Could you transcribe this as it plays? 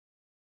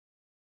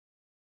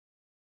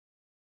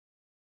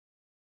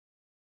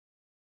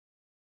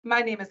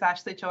My name is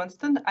Ashley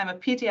Johnston. I'm a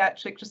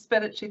paediatric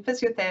respiratory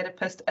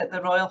physiotherapist at the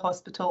Royal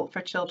Hospital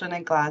for Children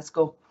in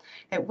Glasgow.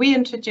 We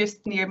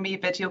introduced near me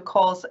video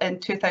calls in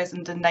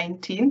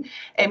 2019,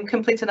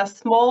 completing a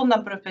small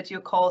number of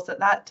video calls at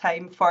that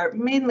time for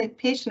mainly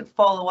patient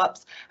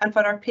follow-ups and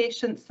for our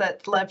patients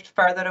that lived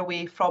further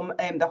away from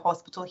the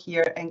hospital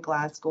here in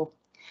Glasgow.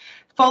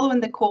 Following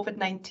the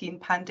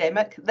COVID-19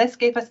 pandemic, this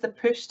gave us the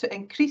push to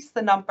increase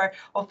the number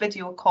of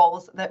video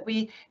calls that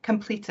we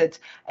completed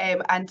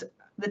and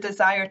the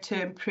desire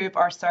to improve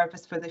our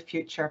service for the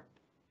future.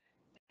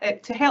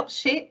 To help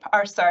shape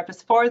our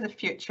service for the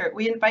future,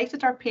 we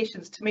invited our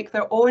patients to make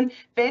their own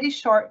very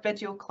short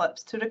video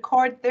clips to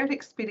record their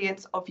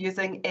experience of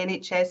using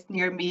NHS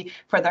Near Me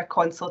for their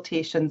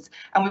consultations,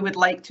 and we would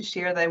like to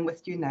share them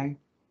with you now.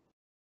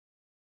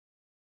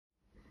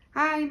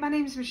 Hi, my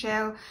name is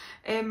Michelle.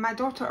 My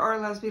daughter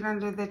Orla has been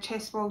under the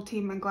chest wall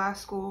team in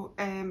Glasgow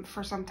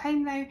for some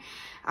time now,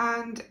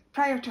 and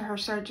prior to her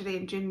surgery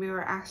in June we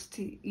were asked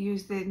to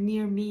use the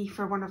Near Me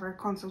for one of our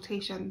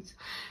consultations.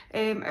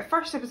 At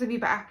first I was a wee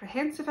bit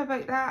apprehensive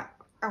about that.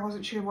 I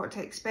wasn't sure what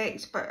to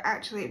expect, but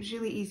actually it was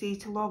really easy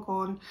to log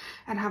on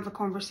and have a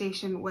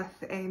conversation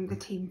with the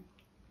team.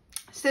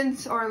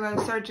 Since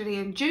Orla's surgery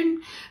in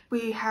June,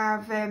 we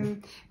have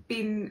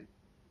been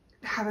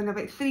having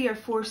about 3 or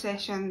 4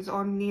 sessions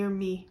on Near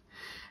Me.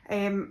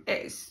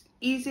 It's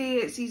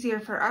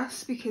easier for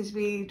us because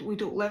we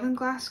don't live in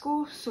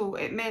Glasgow, so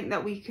it meant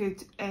that we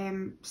could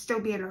still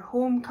be in our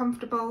home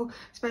comfortable,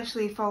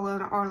 especially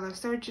following Orla's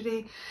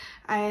surgery.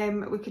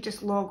 We could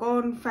just log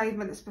on 5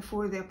 minutes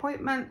before the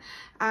appointment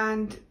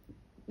and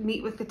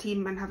meet with the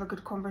team and have a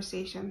good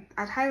conversation.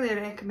 I'd highly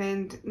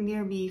recommend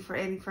Near Me for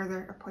any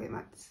further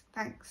appointments.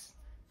 Thanks.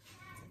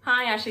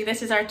 Hi Ashley,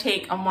 this is our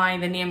take on why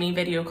the Near Me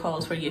video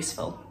calls were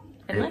useful.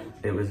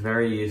 It was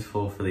very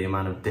useful for the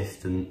amount of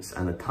distance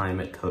and the time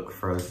it took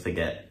for us to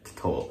get to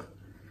talk.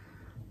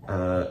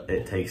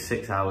 It takes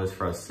 6 hours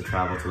for us to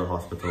travel to the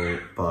hospital,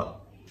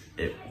 but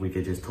we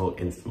could just talk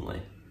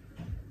instantly.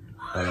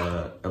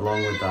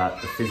 Along with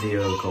that, the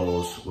physio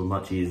calls were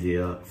much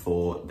easier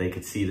for they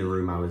could see the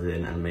room I was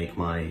in and make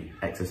my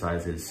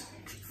exercises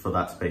for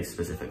that space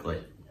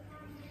specifically.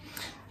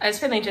 As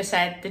Finlay just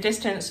said, the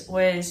distance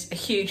was a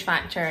huge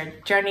factor.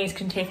 Journeys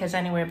can take us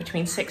anywhere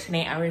between 6 and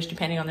 8 hours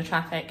depending on the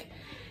traffic.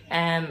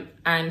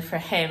 And for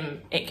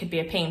him, it could be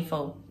a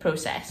painful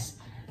process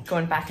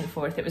going back and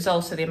forth. It was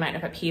also the amount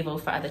of upheaval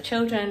for other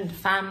children, the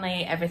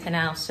family, everything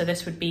else. So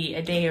this would be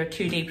a day or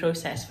 2 day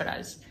process for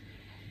us.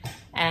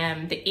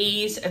 The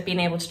ease of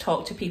being able to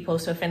talk to people.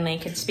 So Finlay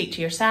could speak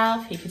to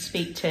yourself, he could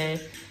speak to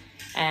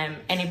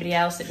anybody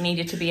else that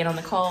needed to be in on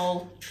the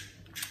call.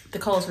 The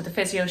calls with the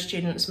physio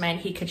students meant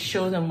he could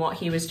show them what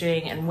he was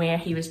doing and where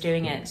he was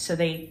doing it. So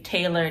they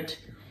tailored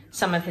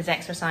some of his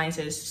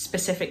exercises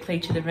specifically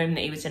to the room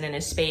that he was in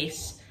his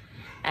space.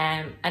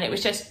 And it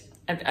was just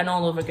an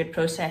all over good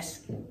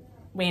process.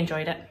 We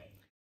enjoyed it.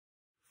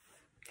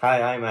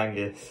 Hi, I'm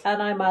Angus.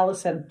 And I'm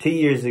Alison. 2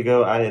 years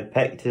ago I had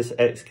pectus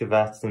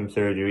excavatum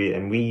surgery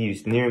and we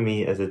used Near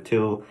Me as a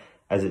tool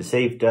as it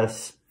saved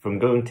us from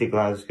going to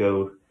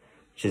Glasgow,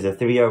 which is a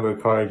 3-hour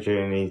car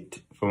journey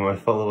for my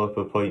follow-up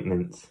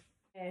appointments.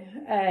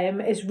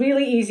 It's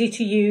really easy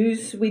to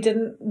use.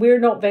 We're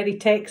not very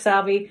tech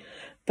savvy,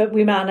 but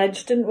we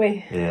managed, didn't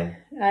we? Yeah.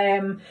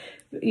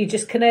 You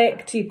just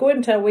connect, you go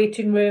into a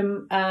waiting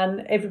room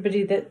and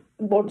everybody that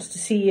wants to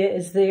see you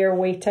is there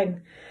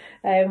waiting.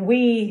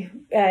 We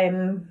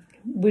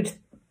would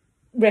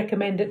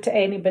recommend it to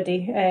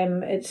anybody.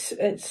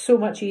 It's so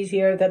much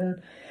easier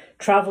than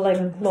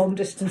travelling long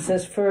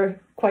distances for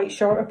quite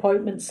short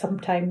appointments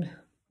sometimes.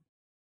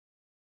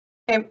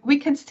 We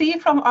can see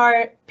from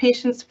our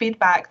patients'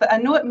 feedback that I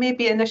know it may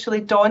be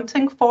initially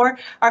daunting for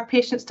our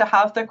patients to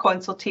have their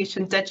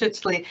consultation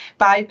digitally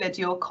by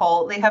video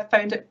call. They have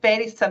found it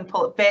very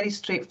simple, very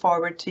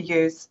straightforward to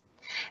use.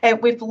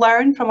 We've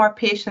learned from our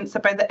patients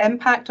about the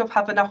impact of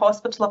having a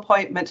hospital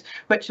appointment,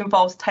 which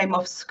involves time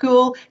off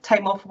school,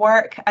 time off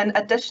work, and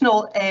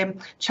additional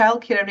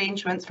childcare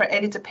arrangements for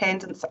any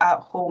dependents at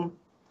home.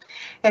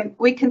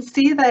 We can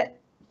see that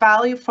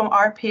value from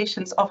our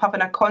patients of having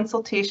a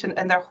consultation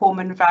in their home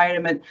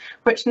environment,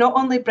 which not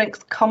only brings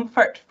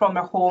comfort from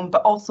their home,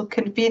 but also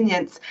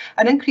convenience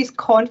and increased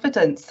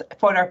confidence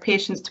for our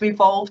patients to be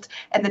involved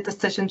in the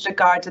decisions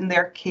regarding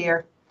their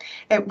care.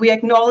 We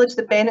acknowledge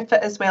the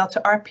benefit as well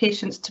to our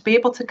patients to be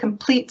able to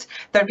complete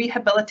their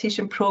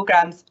rehabilitation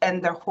programmes in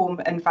their home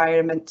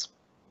environment.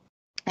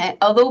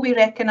 Although we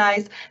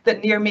recognise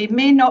that Near Me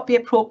may not be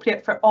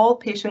appropriate for all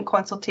patient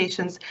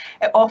consultations,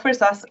 it offers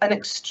us an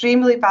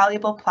extremely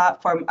valuable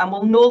platform and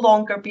will no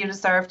longer be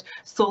reserved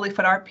solely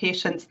for our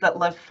patients that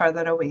live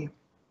further away.